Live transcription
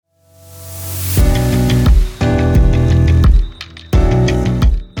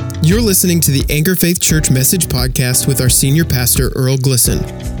You're listening to the Anchor Faith Church Message Podcast with our senior pastor, Earl Glisson.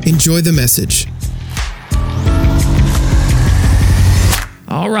 Enjoy the message.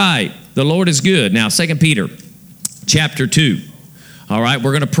 All right, the Lord is good. Now, 2 Peter chapter 2. All right,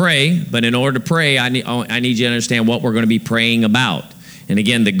 we're going to pray, but in order to pray, I need you to understand what we're going to be praying about. And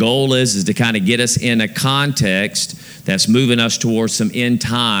again, the goal is to kind of get us in a context that's moving us towards some end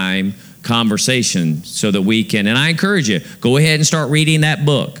time conversation so that we can, and I encourage you, go ahead and start reading that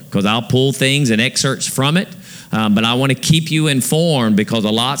book because I'll pull things and excerpts from it. But I want to keep you informed because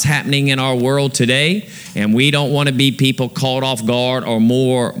a lot's happening in our world today, and we don't want to be people caught off guard or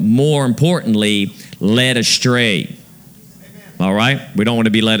more importantly, led astray. All right? We don't want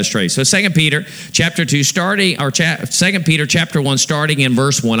to be led astray. So 2 Peter chapter 2, 2 Peter chapter 1, starting in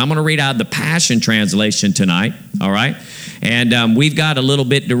verse 1. I'm going to read out the Passion Translation tonight. All right? And we've got a little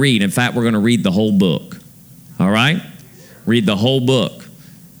bit to read. In fact, we're going to read the whole book. All right? Read the whole book.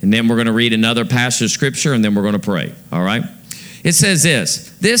 And then we're going to read another passage of Scripture, and then we're going to pray. All right? It says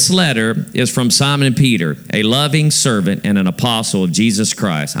this letter is from Simon Peter, a loving servant and an apostle of Jesus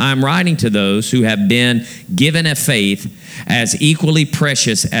Christ. I am writing to those who have been given a faith as equally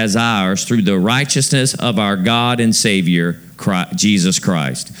precious as ours through the righteousness of our God and Savior, Jesus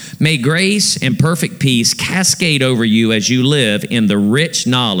Christ. May grace and perfect peace cascade over you as you live in the rich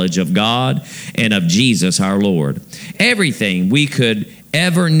knowledge of God and of Jesus our Lord. Everything we could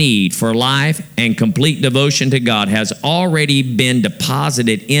ever need for life and complete devotion to God has already been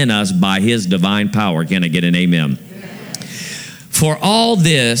deposited in us by His divine power. Can I get an amen? For all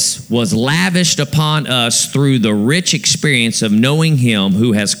this was lavished upon us through the rich experience of knowing Him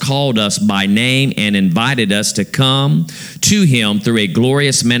who has called us by name and invited us to come to Him through a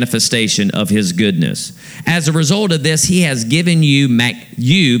glorious manifestation of His goodness. As a result of this, He has given you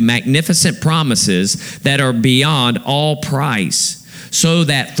magnificent promises that are beyond all price, so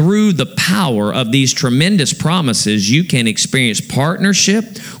that through the power of these tremendous promises, you can experience partnership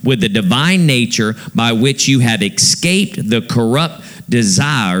with the divine nature by which you have escaped the corrupt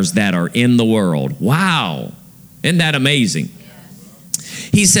desires that are in the world. Wow. Isn't that amazing?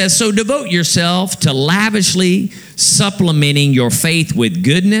 He says, so devote yourself to lavishly supplementing your faith with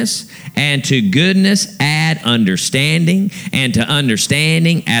goodness, and to goodness add understanding, and to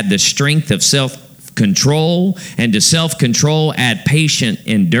understanding add the strength of self-control, and to self-control add patient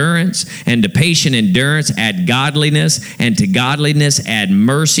endurance, and to patient endurance add godliness, and to godliness add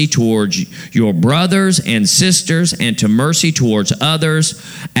mercy towards your brothers and sisters, and to mercy towards others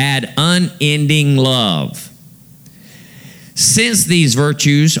add unending love. Since these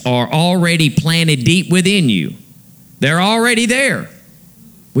virtues are already planted deep within you, they're already there.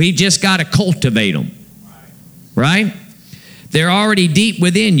 We've just got to cultivate them, right? They're already deep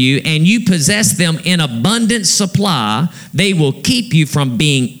within you, and you possess them in abundant supply. They will keep you from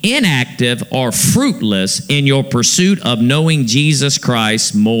being inactive or fruitless in your pursuit of knowing Jesus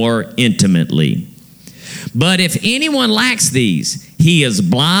Christ more intimately. But if anyone lacks these, he is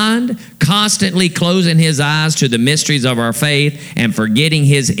blind, constantly closing his eyes to the mysteries of our faith and forgetting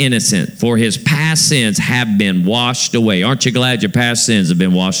his innocence, for his past sins have been washed away. Aren't you glad your past sins have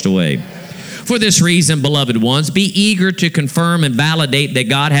been washed away? For this reason, beloved ones, be eager to confirm and validate that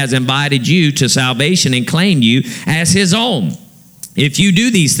God has invited you to salvation and claimed you as His own. If you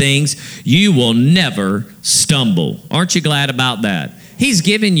do these things, you will never stumble. Aren't you glad about that? He's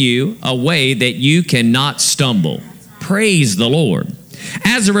given you a way that you cannot stumble. Praise the Lord.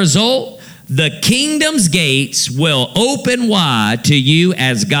 As a result, the kingdom's gates will open wide to you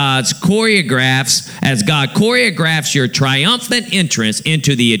as God choreographs your triumphant entrance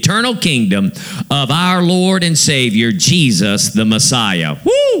into the eternal kingdom of our Lord and Savior, Jesus the Messiah.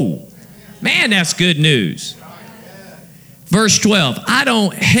 Woo! Man, that's good news. Verse 12,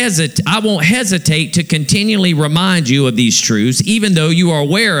 I won't hesitate to continually remind you of these truths, even though you are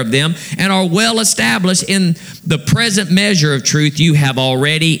aware of them and are well established in the present measure of truth you have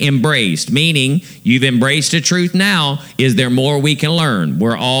already embraced. Meaning, you've embraced the truth now. Is there more we can learn?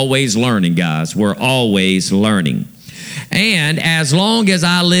 We're always learning, guys. We're always learning. And as long as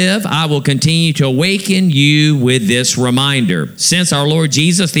I live, I will continue to awaken you with this reminder. Since our Lord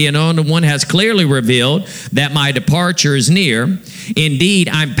Jesus, the Anointed One, has clearly revealed that my departure is near, indeed,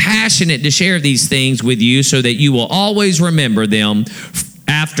 I'm passionate to share these things with you so that you will always remember them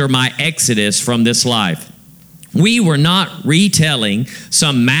after my exodus from this life. We were not retelling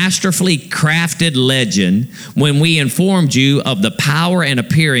some masterfully crafted legend when we informed you of the power and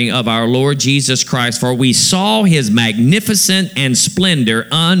appearing of our Lord Jesus Christ, for we saw his magnificent and splendor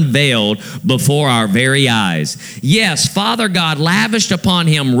unveiled before our very eyes. Yes, Father God lavished upon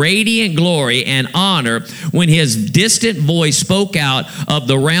him radiant glory and honor when his distant voice spoke out of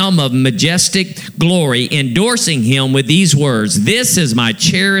the realm of majestic glory, endorsing him with these words, "This is my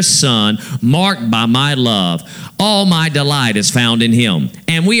cherished Son, marked by my love. All my delight is found in him."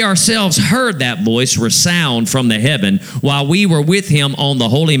 And we ourselves heard that voice resound from the heaven while we were with him on the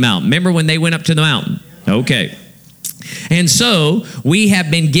holy mountain. Remember when they went up to the mountain? Okay. And so we have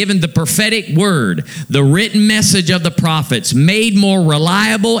been given the prophetic word, the written message of the prophets, made more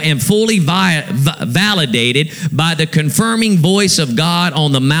reliable and fully validated by the confirming voice of God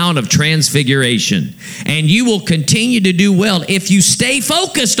on the Mount of Transfiguration. And you will continue to do well if you stay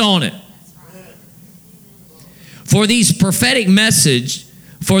focused on it. For this prophetic message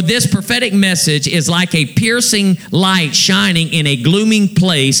is like a piercing light shining in a glooming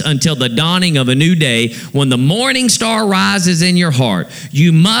place until the dawning of a new day when the morning star rises in your heart.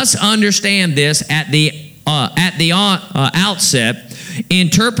 You must understand this at the outset.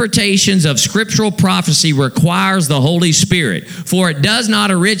 Interpretations of scriptural prophecy requires the Holy Spirit, for it does not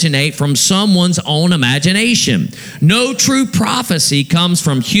originate from someone's own imagination. No true prophecy comes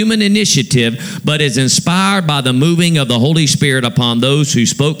from human initiative, but is inspired by the moving of the Holy Spirit upon those who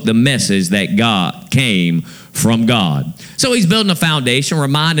spoke the message that God came from God. So he's building a foundation,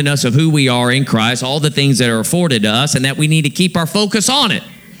 reminding us of who we are in Christ, all the things that are afforded to us, and that we need to keep our focus on it.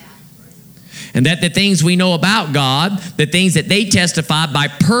 And that the things we know about God, the things that they testify by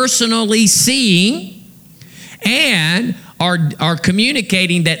personally seeing and are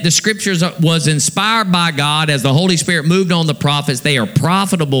communicating that the scriptures was inspired by God as the Holy Spirit moved on the prophets, they are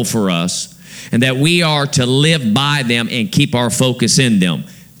profitable for us, and that we are to live by them and keep our focus in them.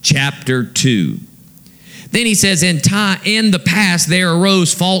 Chapter 2. Then he says, in the past there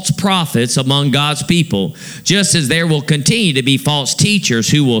arose false prophets among God's people, just as there will continue to be false teachers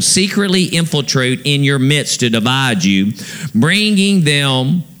who will secretly infiltrate in your midst to divide you, bringing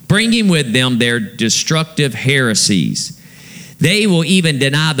with them their destructive heresies. They will even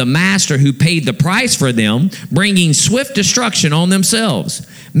deny the master who paid the price for them, bringing swift destruction on themselves.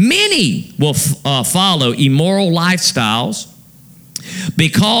 Many will follow immoral lifestyles.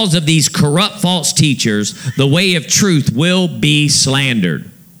 Because of these corrupt false teachers, the way of truth will be slandered.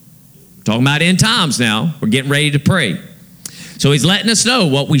 Talking about end times now. We're getting ready to pray. So he's letting us know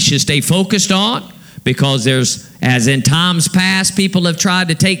what we should stay focused on, because as in times past, people have tried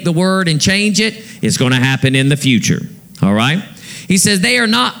to take the word and change it. It's going to happen in the future. All right? He says they are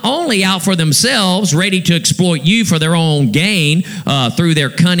not only out for themselves, ready to exploit you for their own gain through their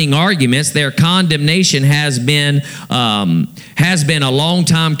cunning arguments. Their condemnation has been a long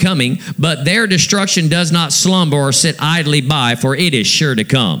time coming, but their destruction does not slumber or sit idly by, for it is sure to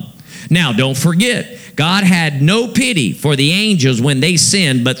come. Now, don't forget, God had no pity for the angels when they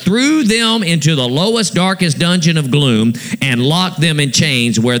sinned, but threw them into the lowest, darkest dungeon of gloom and locked them in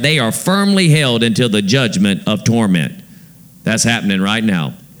chains where they are firmly held until the judgment of torment. That's happening right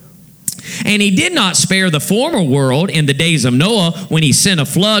now. And he did not spare the former world in the days of Noah when he sent a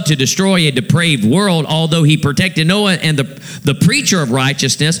flood to destroy a depraved world, although he protected Noah and the preacher of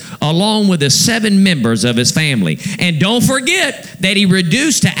righteousness along with the 7 members of his family. And don't forget that he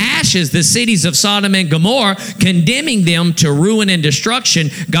reduced to ashes the cities of Sodom and Gomorrah, condemning them to ruin and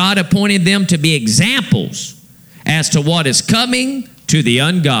destruction. God appointed them to be examples as to what is coming to the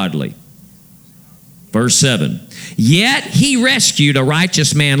ungodly. Verse 7. Yet he rescued a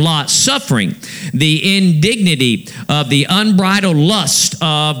righteous man, Lot, suffering the indignity of the unbridled lust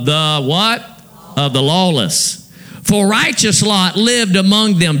of the what? Of the lawless. For righteous Lot lived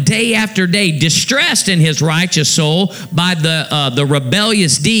among them day after day, distressed in his righteous soul by the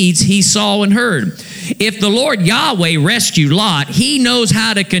rebellious deeds he saw and heard. If the Lord Yahweh rescued Lot, he knows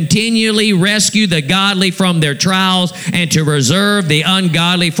how to continually rescue the godly from their trials and to reserve the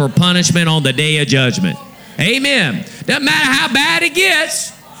ungodly for punishment on the day of judgment. Amen. Doesn't matter how bad it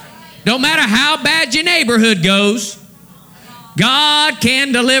gets. Don't matter how bad your neighborhood goes. God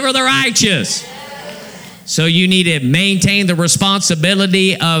can deliver the righteous. So you need to maintain the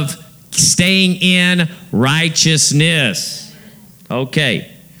responsibility of staying in righteousness.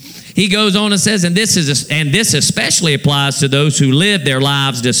 Okay. He goes on and says, and this especially applies to those who live their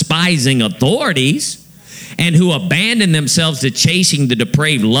lives despising authorities and who abandon themselves to chasing the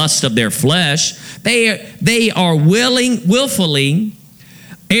depraved lust of their flesh. They are willfully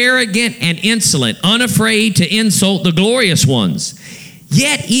arrogant and insolent, unafraid to insult the glorious ones.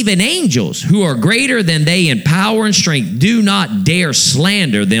 Yet even angels who are greater than they in power and strength do not dare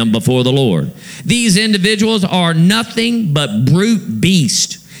slander them before the Lord. These individuals are nothing but brute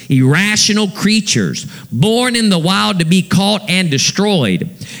beasts, irrational creatures, born in the wild to be caught and destroyed,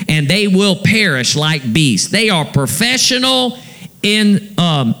 and they will perish like beasts. They are professional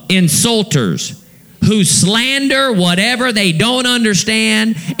insulters who slander whatever they don't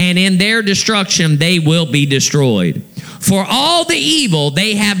understand, and in their destruction they will be destroyed. For all the evil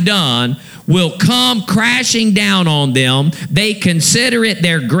they have done will come crashing down on them. They consider it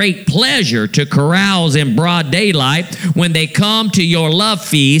their great pleasure to carouse in broad daylight when they come to your love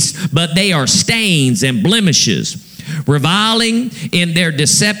feast, but they are stains and blemishes, reviling in their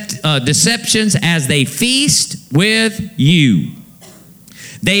deceptions as they feast with you.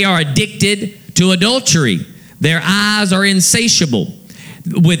 They are addicted to adultery. Their eyes are insatiable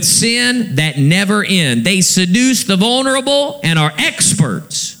with sin that never ends. They seduce the vulnerable and are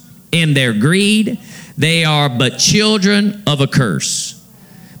experts in their greed. They are but children of a curse.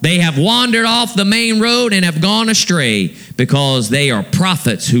 They have wandered off the main road and have gone astray because they are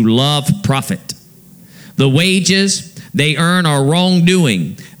prophets who love profit. The wages they earn are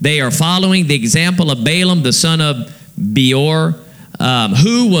wrongdoing. They are following the example of Balaam, the son of Beor,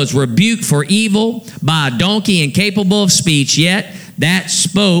 who was rebuked for evil by a donkey incapable of speech, yet that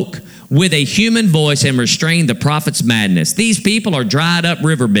spoke with a human voice and restrained the prophet's madness. These people are dried up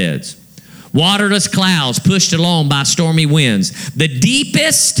riverbeds, waterless clouds pushed along by stormy winds. The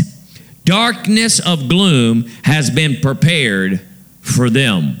deepest darkness of gloom has been prepared for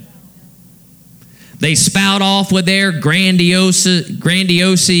them. They spout off with their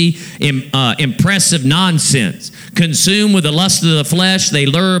impressive nonsense. Consumed with the lust of the flesh, they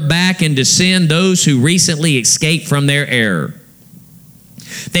lure back into sin those who recently escaped from their error.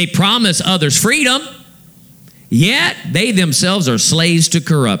 They promise others freedom, yet they themselves are slaves to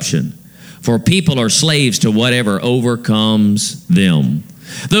corruption. For people are slaves to whatever overcomes them.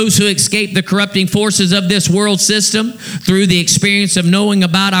 Those who escape the corrupting forces of this world system through the experience of knowing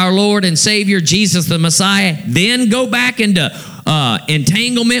about our Lord and Savior, Jesus the Messiah, then go back into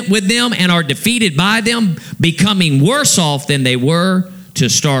entanglement with them and are defeated by them, becoming worse off than they were to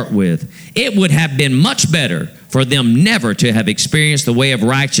start with. It would have been much better for them never to have experienced the way of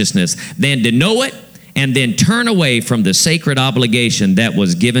righteousness than to know it and then turn away from the sacred obligation that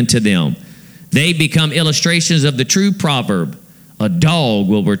was given to them. They become illustrations of the true proverb, a dog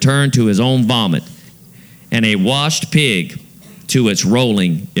will return to his own vomit, and a washed pig to its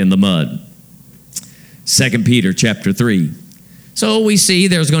rolling in the mud. 2 Peter chapter 3. So we see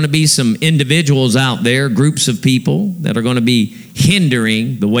there's going to be some individuals out there, groups of people that are going to be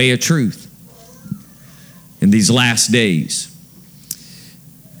hindering the way of truth in these last days.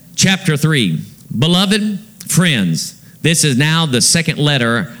 Chapter 3. Beloved friends, this is now the second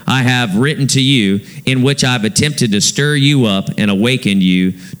letter I have written to you in which I've attempted to stir you up and awaken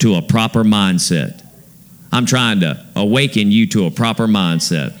you to a proper mindset. I'm trying to awaken you to a proper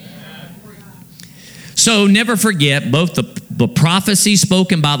mindset. So never forget both the prophecy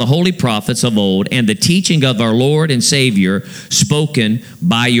spoken by the holy prophets of old and the teaching of our Lord and Savior spoken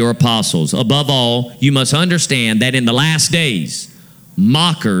by your apostles. Above all, you must understand that in the last days,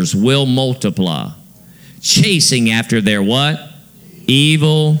 mockers will multiply, chasing after their what?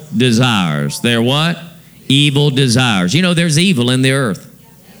 Evil desires. Their what? Evil desires. You know, there's evil in the earth.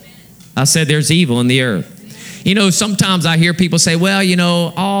 I said there's evil in the earth. You know, sometimes I hear people say, well, you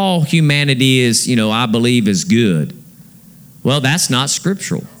know, all humanity is, you know, I believe is good. Well, that's not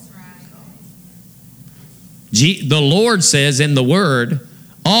scriptural. The Lord says in the Word,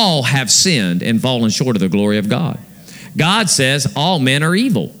 all have sinned and fallen short of the glory of God. God says all men are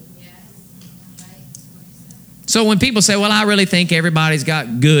evil. So when people say, well, I really think everybody's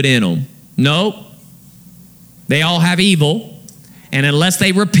got good in them. Nope. They all have evil. And unless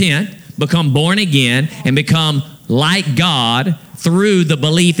they repent, become born again, and become like God through the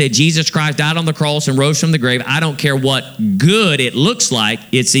belief that Jesus Christ died on the cross and rose from the grave, I don't care what good it looks like,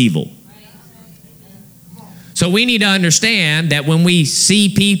 it's evil. So we need to understand that when we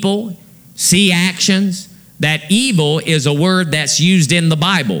see people, see actions, that evil is a word that's used in the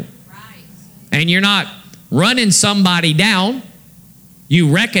Bible. And you're not running somebody down,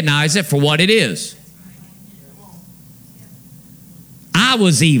 you recognize it for what it is. I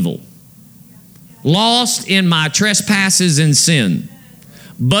was evil, lost in my trespasses and sin,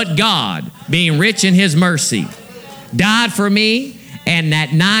 but God, being rich in His mercy, died for me. And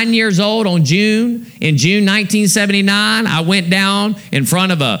at 9 years old in June 1979, I went down in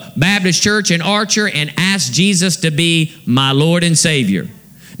front of a Baptist church in Archer and asked Jesus to be my Lord and Savior.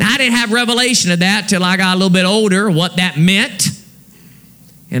 Now, I didn't have revelation of that till I got a little bit older, what that meant.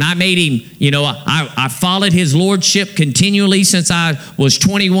 And I made him, I followed his lordship continually since I was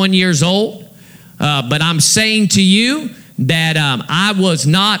 21 years old. But I'm saying to you that I was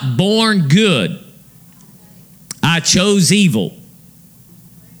not born good. I chose evil.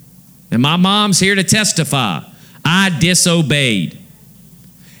 And my mom's here to testify. I disobeyed.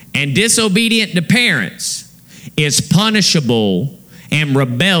 And disobedient to parents is punishable and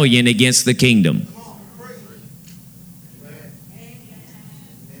rebellion against the kingdom.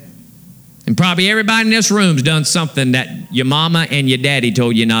 And probably everybody in this room's done something that your mama and your daddy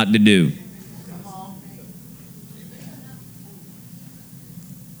told you not to do.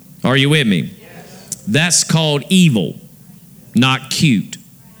 Are you with me? That's called evil, not cute.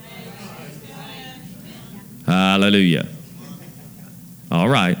 Hallelujah. All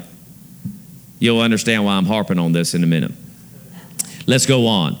right. You'll understand why I'm harping on this in a minute. Let's go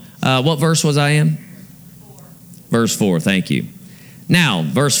on. What verse was I in? 4. Verse 4, thank you. Now,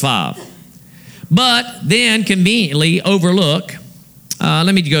 verse 5. But then conveniently overlook,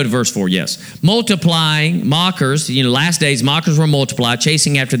 let me go to verse 4, yes. Multiplying mockers, last days mockers were multiplied,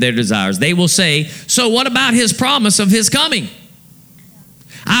 chasing after their desires. They will say, so what about his promise of his coming?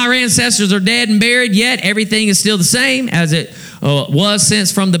 Our ancestors are dead and buried, yet everything is still the same as it was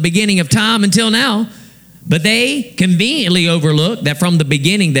since from the beginning of time until now. But they conveniently overlook that from the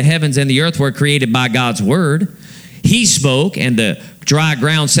beginning the heavens and the earth were created by God's word. He spoke, and the dry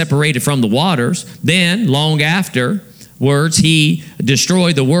ground separated from the waters. Then, long afterwards, he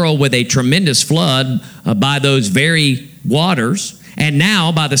destroyed the world with a tremendous flood by those very waters. And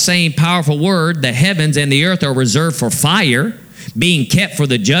now, by the same powerful word, the heavens and the earth are reserved for fire, being kept for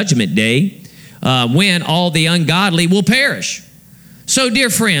the judgment day, when all the ungodly will perish. So, dear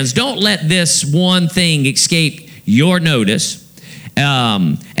friends, don't let this one thing escape your notice.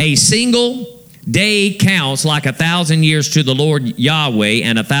 A single day counts like 1,000 years to the Lord Yahweh,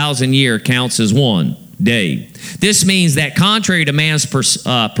 and 1,000 years counts as one day. This means that contrary to man's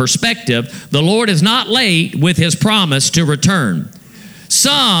perspective, the Lord is not late with his promise to return.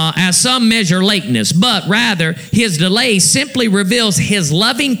 Some measure lateness, but rather his delay simply reveals his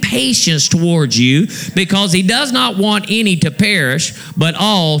loving patience towards you, because he does not want any to perish, but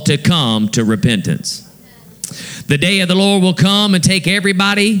all to come to repentance. The day of the Lord will come and take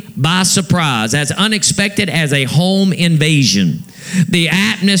everybody by surprise, as unexpected as a home invasion. The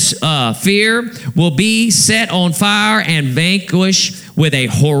atmosphere will be set on fire and vanquished with a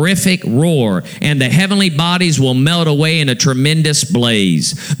horrific roar, and the heavenly bodies will melt away in a tremendous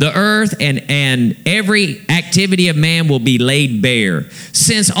blaze. The earth and every activity of man will be laid bare.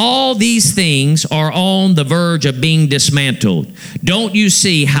 Since all these things are on the verge of being dismantled, don't you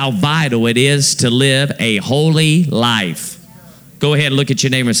see how vital it is to live a holy life? Go ahead and look at your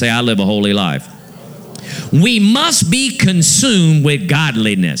neighbor and say, I live a holy life. We must be consumed with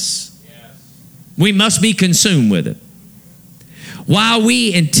godliness. We must be consumed with it. While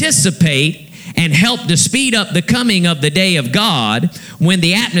we anticipate and help to speed up the coming of the day of God, when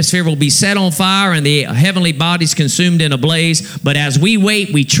the atmosphere will be set on fire and the heavenly bodies consumed in a blaze. But as we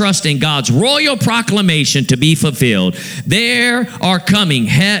wait, we trust in God's royal proclamation to be fulfilled. There are coming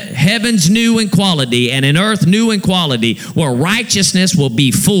heavens new in quality and an earth new in quality, where righteousness will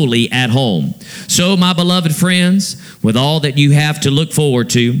be fully at home. So, my beloved friends, with all that you have to look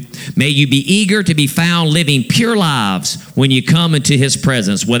forward to, may you be eager to be found living pure lives when you come into his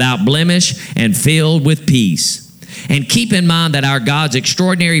presence, without blemish and filled with peace. And keep in mind that our God's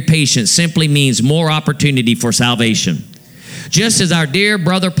extraordinary patience simply means more opportunity for salvation. Just as our dear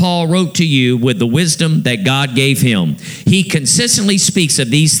brother Paul wrote to you with the wisdom that God gave him, he consistently speaks of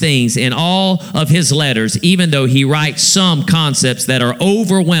these things in all of his letters, even though he writes some concepts that are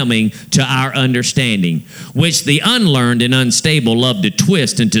overwhelming to our understanding, which the unlearned and unstable love to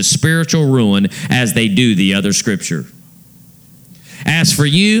twist into spiritual ruin as they do the other scripture. As for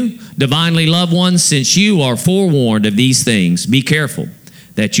you, divinely loved ones, since you are forewarned of these things, be careful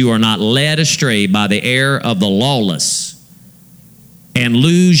that you are not led astray by the error of the lawless and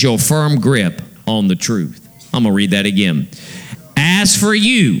lose your firm grip on the truth. I'm going to read that again. As for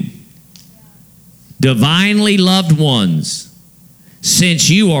you, divinely loved ones, since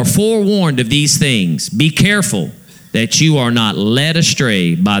you are forewarned of these things, be careful that you are not led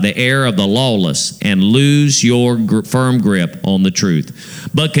astray by the error of the lawless and lose your firm grip on the truth.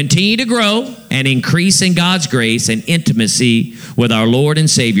 But continue to grow and increase in God's grace and intimacy with our Lord and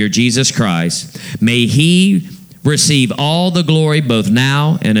Savior, Jesus Christ. May he receive all the glory both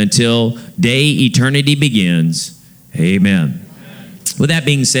now and until eternity begins. Amen. With that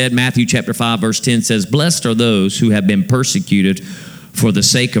being said, Matthew chapter 5, verse 10 says, Blessed are those who have been persecuted for the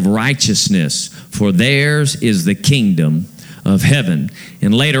sake of righteousness, for theirs is the kingdom of heaven.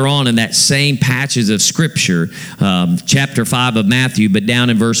 And later on in that same patches of Scripture, chapter 5 of Matthew, but down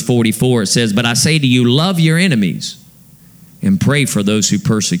in verse 44, it says, "But I say to you, love your enemies and pray for those who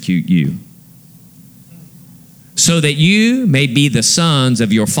persecute you, so that you may be the sons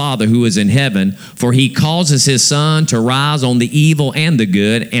of your Father who is in heaven. For he causes his sun to rise on the evil and the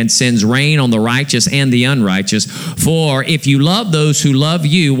good, and sends rain on the righteous and the unrighteous. For if you love those who love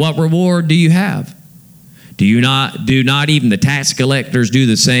you, what reward do you have? Do not even the tax collectors do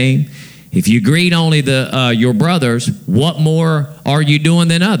the same? If you greet only your brothers, what more are you doing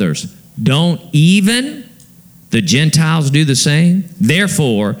than others? Don't even the Gentiles do the same?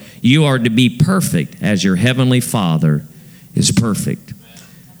 Therefore, you are to be perfect as your heavenly Father is perfect."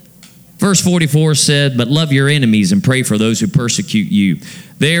 Verse 44 said, "But love your enemies and pray for those who persecute you.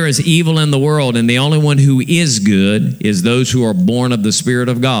 There is evil in the world, and the only one who is good is those who are born of the Spirit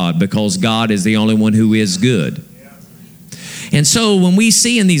of God, because God is the only one who is good." And so when we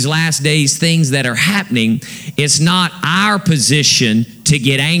see in these last days things that are happening, it's not our position to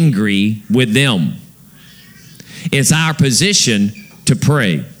get angry with them. It's our position to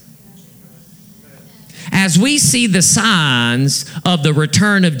pray. As we see the signs of the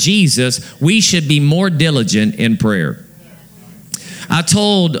return of Jesus, we should be more diligent in prayer. I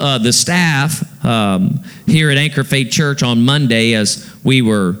told the staff here at Anchor Faith Church on Monday, as we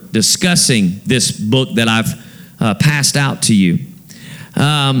were discussing this book that I've passed out to you,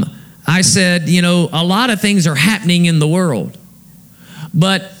 I said, a lot of things are happening in the world,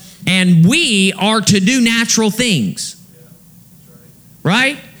 and we are to do natural things,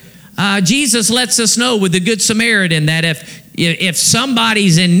 right? Jesus lets us know with the Good Samaritan that if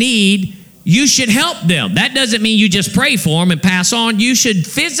somebody's in need, you should help them. That doesn't mean you just pray for them and pass on. You should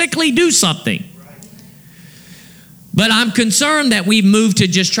physically do something. But I'm concerned that we've moved to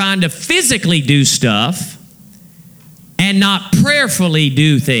just trying to physically do stuff and not prayerfully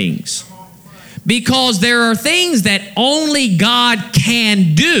do things. Because there are things that only God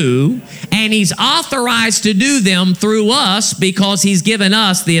can do, and He's authorized to do them through us because He's given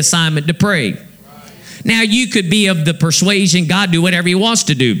us the assignment to pray. Now, you could be of the persuasion God do whatever He wants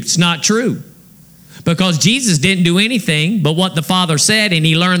to do. It's not true. Because Jesus didn't do anything but what the Father said, and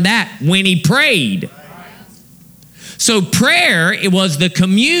He learned that when He prayed. So prayer, it was the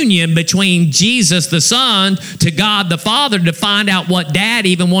communion between Jesus the Son to God the Father to find out what Dad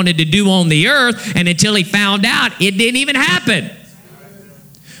even wanted to do on the earth, and until He found out, it didn't even happen.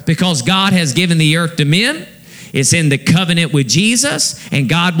 Because God has given the earth to men. It's in the covenant with Jesus, and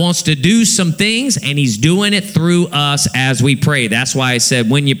God wants to do some things, and He's doing it through us as we pray. That's why I said,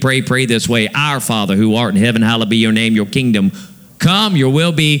 when you pray, pray this way: Our Father who art in heaven, hallowed be your name, your kingdom come, your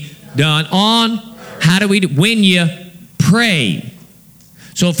will be done on. How do we do? When you pray.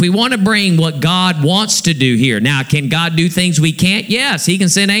 So if we want to bring what God wants to do here. Now, can God do things we can't? Yes, He can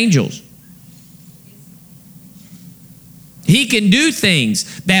send angels. He can do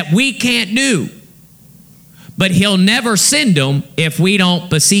things that we can't do. But He'll never send them if we don't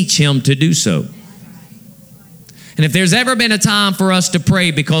beseech Him to do so. And if there's ever been a time for us to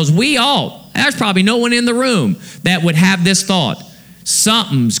pray, because there's probably no one in the room that would have this thought: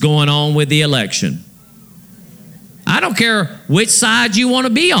 something's going on with the election. I don't care which side you want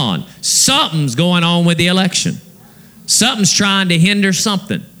to be on. Something's going on with the election. Something's trying to hinder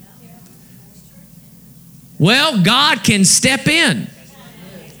something. Well, God can step in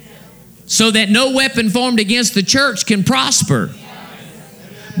so that no weapon formed against the church can prosper.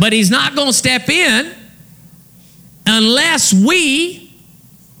 But He's not going to step in unless we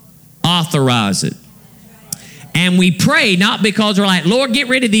authorize it. And we pray not because we're like, Lord, get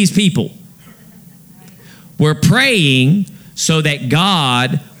rid of these people. We're praying so that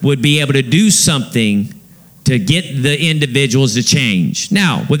God would be able to do something to get the individuals to change.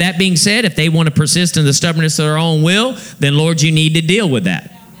 Now, with that being said, if they want to persist in the stubbornness of their own will, then Lord, you need to deal with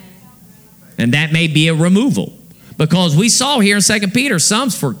that. And that may be a removal. Because we saw here in 2 Peter,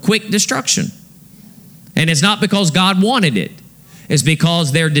 some's for quick destruction. And it's not because God wanted it. It's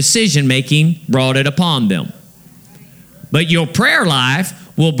because their decision-making brought it upon them. But your prayer life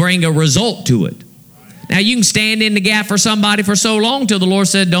will bring a result to it. Now, you can stand in the gap for somebody for so long till the Lord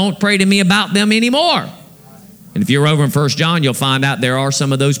said, don't pray to me about them anymore. And if you're over in 1 John, you'll find out there are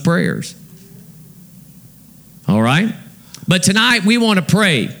some of those prayers. All right? But tonight, we want to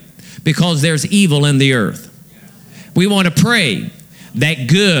pray because there's evil in the earth. We want to pray that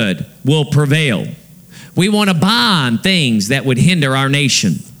good will prevail. We want to bind things that would hinder our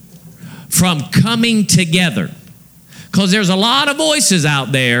nation from coming together. Because there's a lot of voices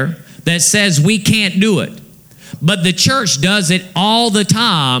out there that says we can't do it. But the church does it all the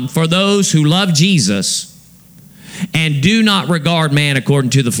time for those who love Jesus and do not regard man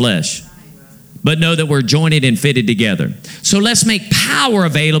according to the flesh, but know that we're jointed and fitted together. So let's make power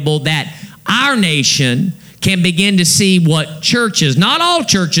available that our nation can begin to see what churches, not all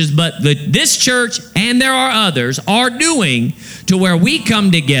churches, but this church, and there are others, are doing, to where we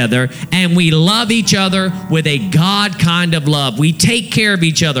come together and we love each other with a God kind of love. We take care of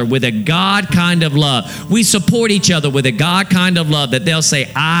each other with a God kind of love. We support each other with a God kind of love that they'll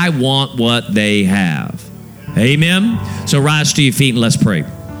say, I want what they have. Amen? So rise to your feet and let's pray.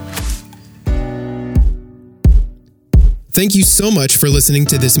 Thank you so much for listening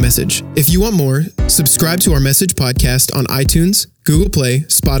to this message. If you want more, subscribe to our message podcast on iTunes, Google Play,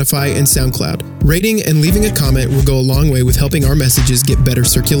 Spotify, and SoundCloud. Rating and leaving a comment will go a long way with helping our messages get better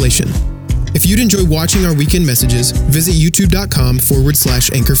circulation. If you'd enjoy watching our weekend messages, visit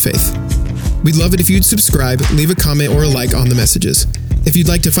youtube.com/anchorfaith. We'd love it if you'd subscribe, leave a comment or a like on the messages. If you'd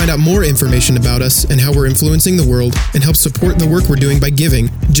like to find out more information about us and how we're influencing the world and help support the work we're doing by giving,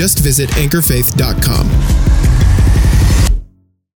 just visit anchorfaith.com.